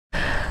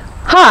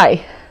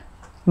Hi,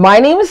 my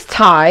name is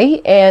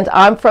Ty, and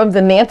I'm from the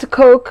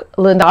Nanticoke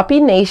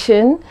Lenni-Lenape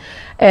Nation,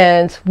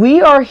 and we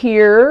are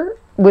here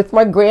with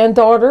my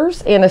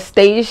granddaughters,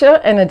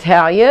 Anastasia and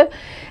Natalia,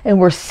 and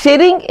we're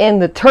sitting in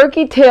the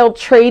turkey tail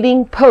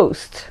trading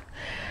post.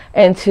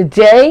 And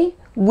today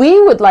we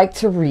would like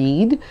to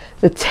read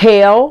the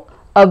tale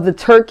of the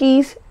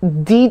turkey's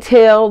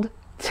detailed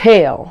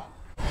tail.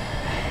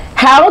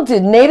 How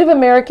did Native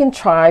American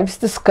tribes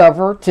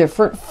discover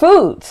different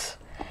foods?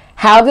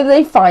 How did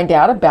they find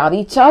out about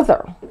each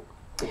other?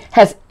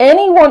 Has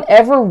anyone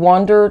ever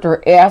wondered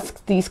or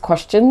asked these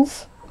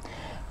questions?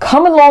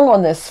 Come along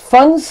on this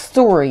fun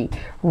story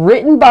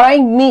written by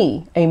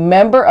me, a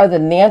member of the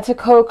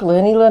Nanticoke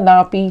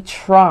Lenni-Lenape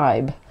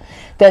tribe,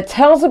 that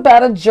tells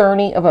about a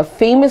journey of a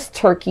famous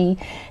turkey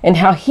and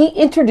how he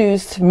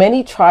introduced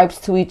many tribes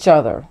to each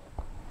other.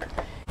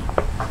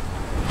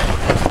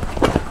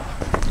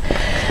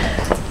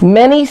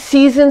 Many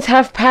seasons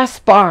have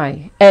passed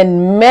by,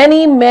 and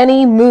many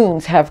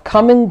moons have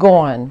come and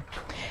gone,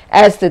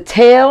 as the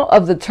tale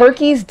of the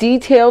turkey's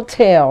detailed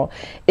tail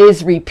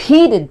is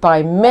repeated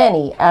by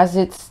many as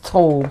it's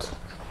told.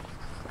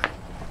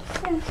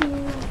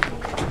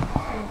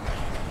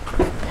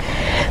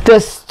 The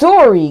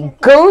story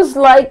goes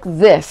like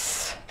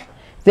this.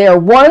 There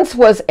once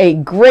was a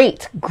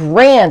great,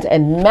 grand,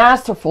 and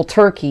masterful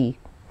turkey.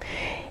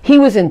 He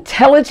was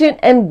intelligent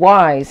and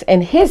wise,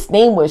 and his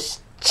name was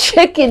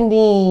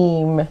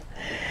Chikënëm.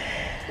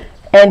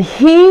 And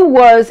he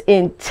was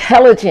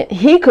intelligent.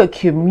 He could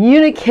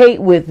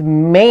communicate with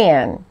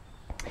man.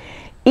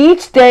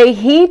 Each day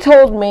he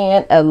told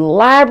man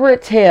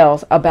elaborate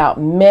tales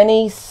about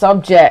many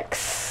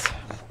subjects.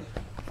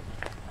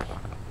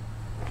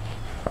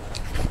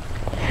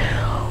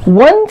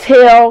 One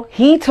tale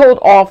he told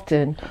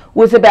often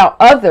was about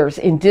others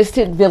in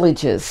distant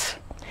villages.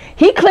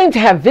 He claimed to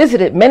have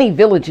visited many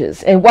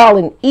villages, and while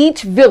in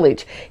each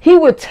village, he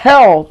would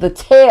tell the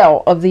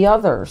tale of the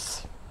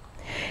others.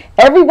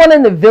 Everyone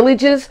in the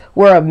villages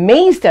were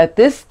amazed at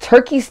this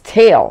turkey's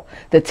tale,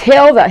 the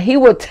tale that he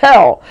would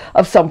tell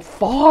of some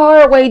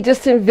faraway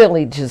distant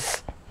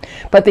villages.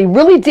 But they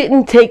really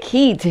didn't take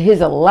heed to his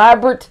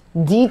elaborate,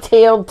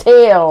 detailed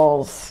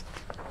tales.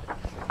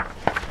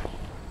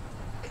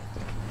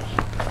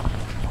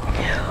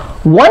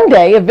 One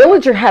day, a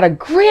villager had a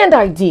grand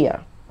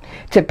idea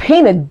to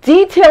paint a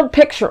detailed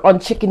picture on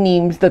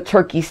Chikënëm the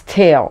turkey's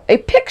tail, a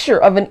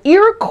picture of an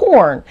ear of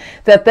corn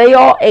that they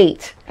all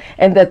ate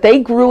and that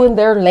they grew in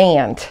their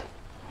land.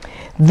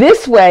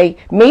 This way,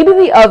 maybe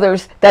the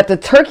others that the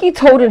turkey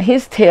told in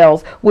his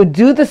tales would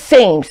do the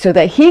same, so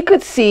that he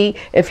could see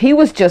if he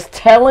was just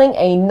telling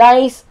a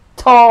nice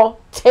tall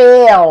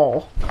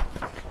tale.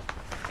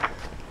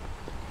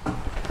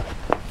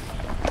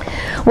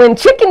 When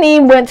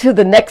Chikënëm went to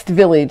the next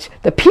village,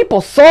 the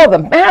people saw the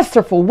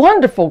masterful,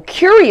 wonderful,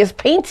 curious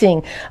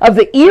painting of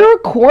the ear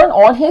of corn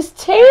on his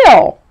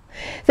tail.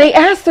 They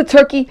asked the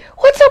turkey,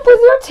 "What's up with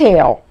your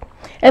tail?"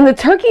 And the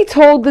turkey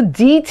told the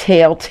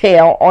detailed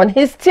tale on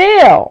his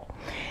tail.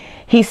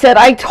 He said,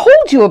 "I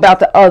told you about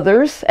the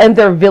others and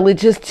their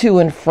villages to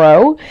and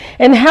fro,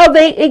 and how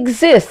they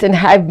exist and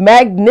have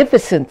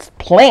magnificent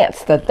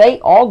plants that they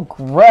all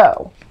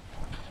grow.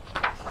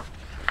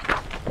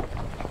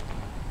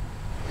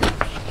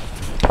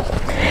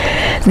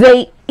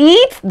 They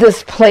eat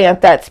this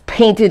plant that's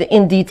painted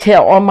in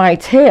detail on my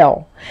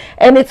tail,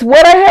 and it's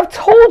what I have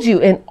told you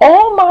in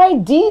all my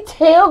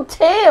detailed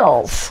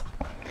tales."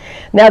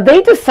 Now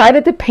they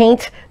decided to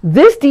paint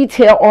this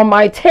detail on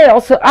my tail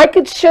so I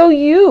could show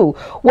you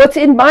what's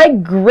in my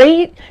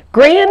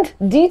grand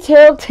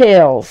detailed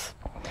tales.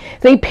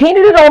 They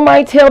painted it on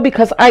my tail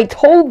because I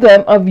told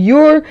them of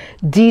your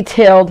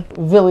detailed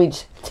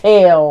village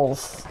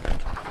tales.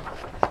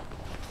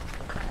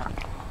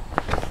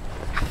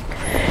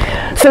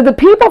 So the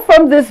people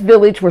from this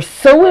village were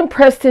so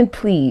impressed and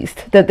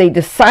pleased that they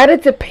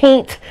decided to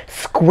paint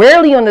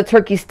squarely on the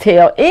turkey's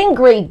tail in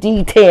great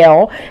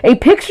detail a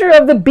picture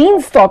of the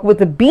beanstalk with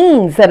the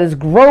beans that is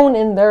grown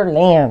in their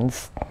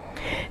lands.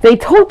 They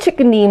told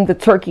Chikënëm the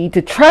turkey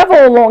to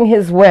travel along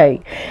his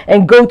way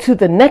and go to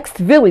the next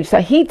village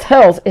that he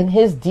tells in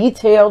his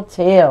detailed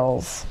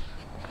tales.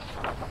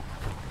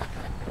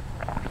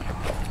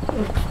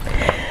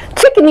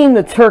 Chikënëm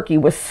the turkey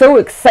was so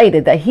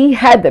excited that he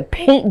had the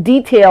paint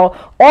detail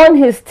on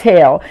his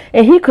tail,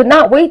 and he could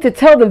not wait to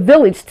tell the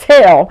village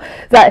tale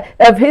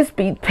of his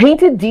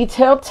painted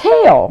detailed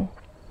tail.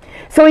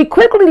 So he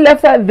quickly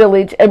left that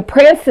village and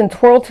pranced and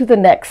twirled to the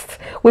next,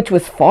 which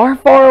was far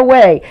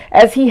away,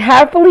 as he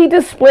happily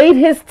displayed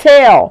his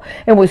tail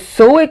and was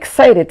so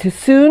excited to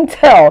soon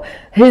tell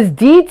his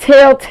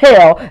detailed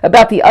tale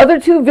about the other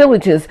two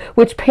villages,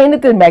 which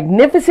painted the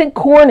magnificent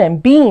corn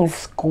and beans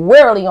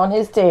squarely on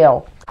his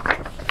tail.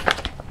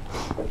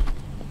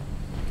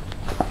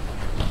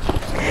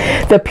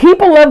 The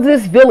people of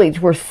this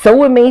village were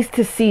so amazed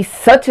to see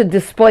such a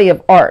display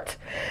of art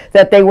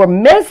that they were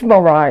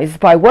mesmerized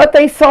by what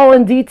they saw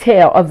in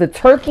detail of the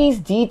turkey's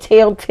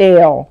detailed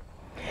tail.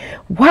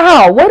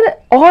 "Wow,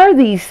 what are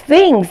these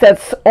things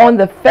that's on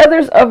the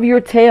feathers of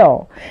your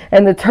tail?"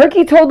 And the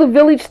turkey told the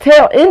village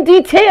tale in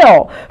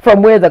detail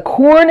from where the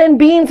corn and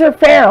beans are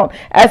found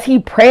as he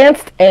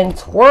pranced and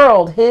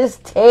twirled his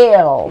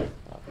tail.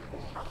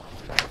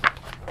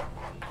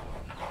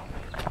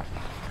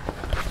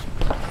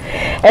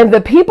 And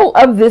the people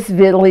of this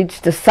village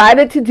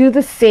decided to do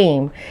the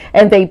same,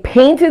 and they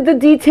painted the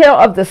detail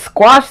of the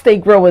squash they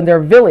grow in their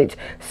village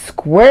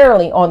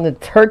squarely on the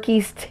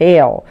turkey's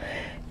tail.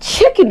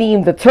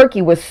 Chikënëm the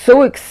turkey was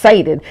so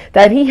excited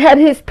that he had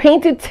his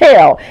painted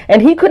tail,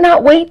 and he could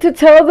not wait to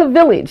tell the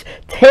village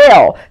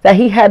tale that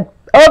he had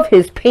of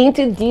his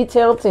painted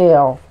detailed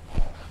tail.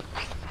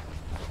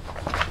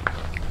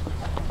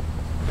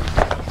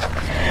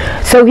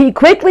 So he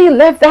quickly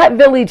left that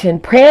village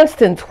and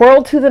pranced and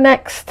twirled to the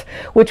next,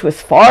 which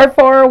was far,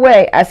 far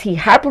away, as he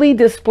happily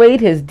displayed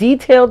his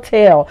detailed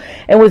tail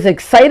and was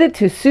excited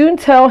to soon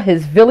tell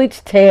his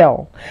village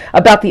tale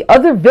about the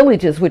other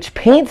villages which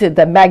painted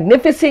the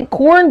magnificent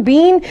corn,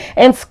 bean,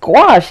 and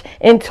squash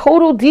in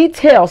total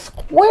detail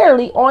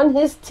squarely on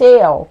his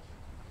tail.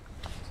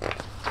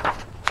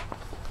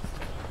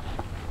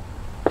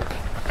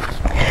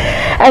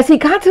 As he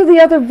got to the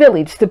other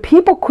village, the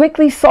people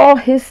quickly saw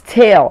his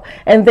tail,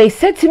 and they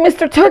said to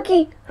Mr.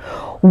 Turkey,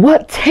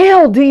 "What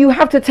tale do you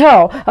have to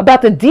tell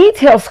about the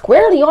detail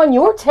squarely on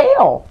your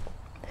tail?"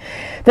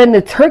 Then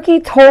the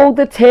turkey told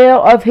the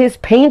tale of his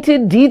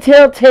painted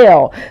detailed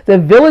tail. The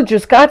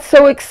villagers got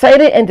so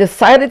excited and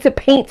decided to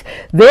paint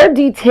their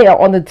detail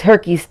on the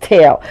turkey's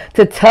tail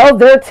to tell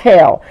their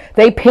tale.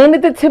 They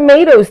painted the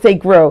tomatoes they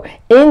grow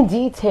in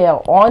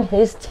detail on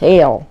his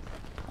tail.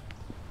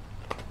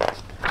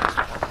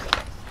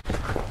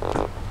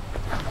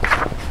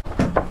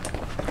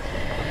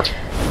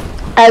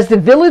 As the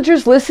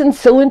villagers listened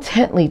so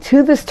intently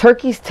to this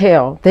turkey's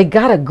tale, they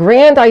got a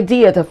grand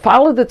idea to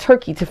follow the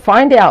turkey to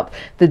find out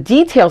the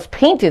details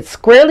painted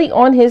squarely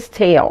on his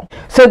tail.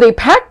 So they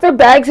packed their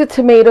bags of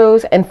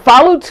tomatoes and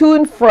followed to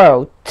and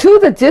fro to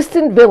the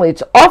distant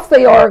village. Off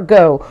they are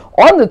go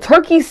on the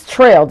turkey's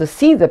trail to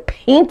see the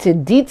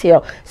painted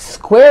detail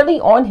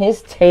squarely on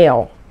his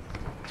tail.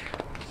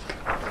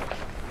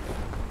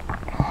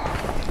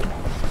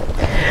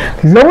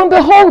 Lo and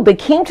behold, they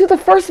came to the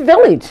first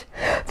village,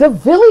 the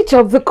village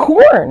of the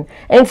corn,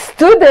 and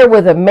stood there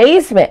with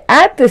amazement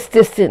at this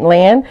distant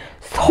land,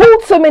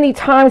 told so many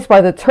times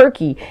by the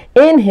turkey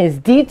in his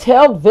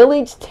detailed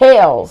village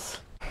tales.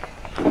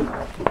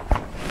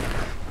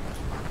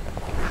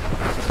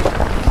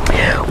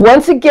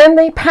 Once again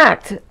they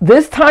packed,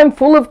 this time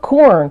full of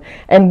corn,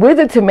 and with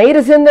the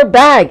tomatoes in their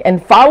bag,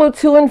 and followed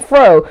to and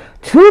fro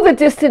to the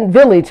distant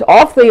village.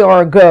 Off they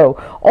are go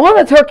on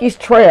the turkey's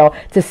trail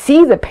to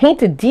see the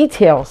painted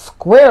detail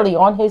squarely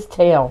on his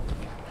tail.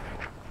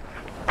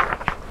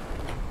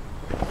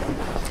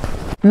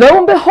 Lo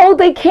and behold,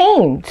 they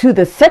came to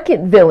the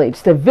second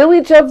village, the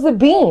village of the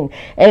bean,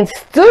 and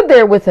stood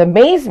there with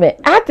amazement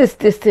at this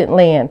distant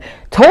land,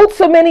 told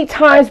so many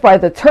times by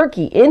the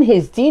turkey in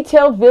his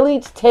detailed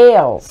village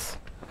tales.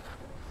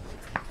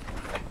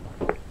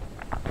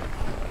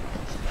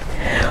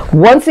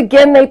 Once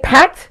again they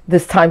packed,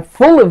 this time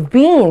full of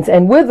beans,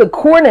 and with the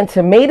corn and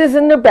tomatoes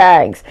in their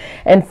bags,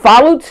 and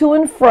followed to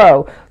and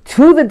fro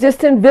to the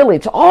distant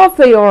village. Off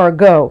they are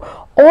go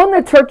on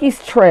the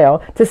turkey's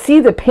trail to see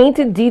the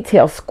painted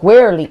detail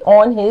squarely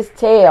on his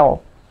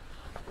tail.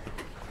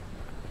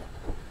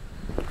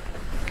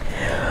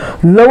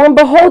 Lo and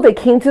behold, they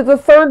came to the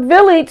third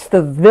village,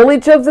 the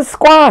village of the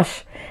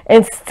squash,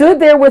 and stood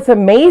there with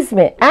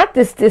amazement at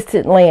this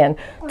distant land,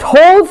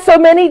 told so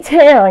many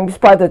times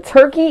by the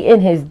turkey in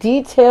his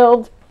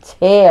detailed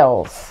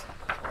tales.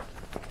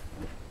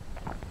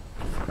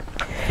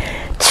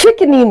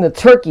 Chikënëm the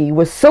turkey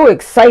was so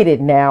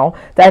excited now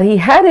that he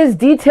had his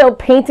detailed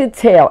painted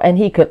tail, and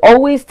he could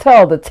always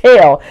tell the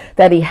tale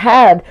that he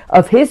had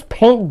of his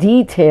paint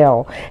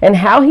detail and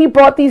how he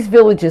brought these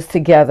villages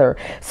together.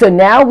 So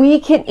now we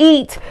can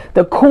eat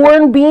the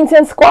corn, beans,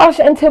 and squash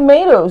and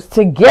tomatoes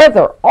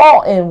together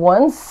all in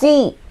one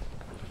seat.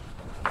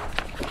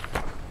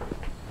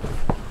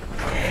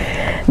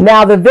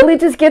 Now the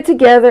villagers get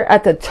together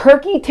at the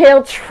turkey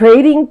tail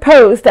trading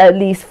post at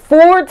least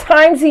 4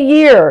 times a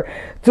year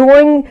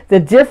during the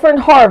different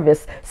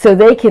harvests, so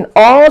they can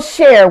all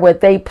share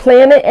what they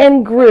planted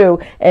and grew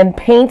and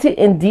paint it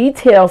in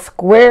detail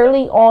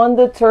squarely on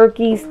the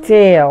turkey's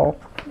tail.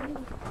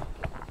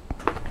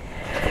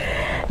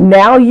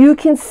 Now you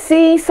can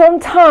see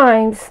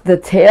sometimes the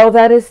tale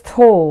that is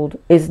told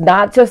is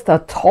not just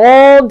a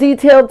tall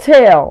detailed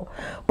tale,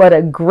 but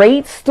a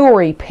great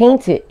story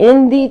painted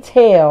in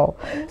detail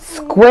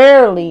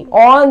squarely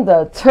on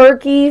the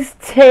turkey's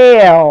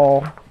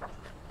tail.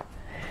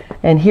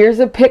 And here's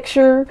a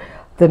picture,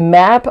 the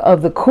map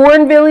of the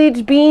corn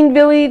village, bean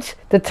village,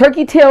 the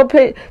turkey tail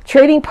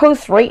trading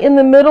post right in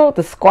the middle,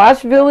 the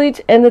squash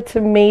village, and the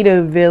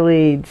tomato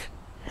village.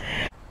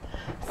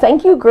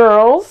 Thank you,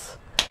 girls.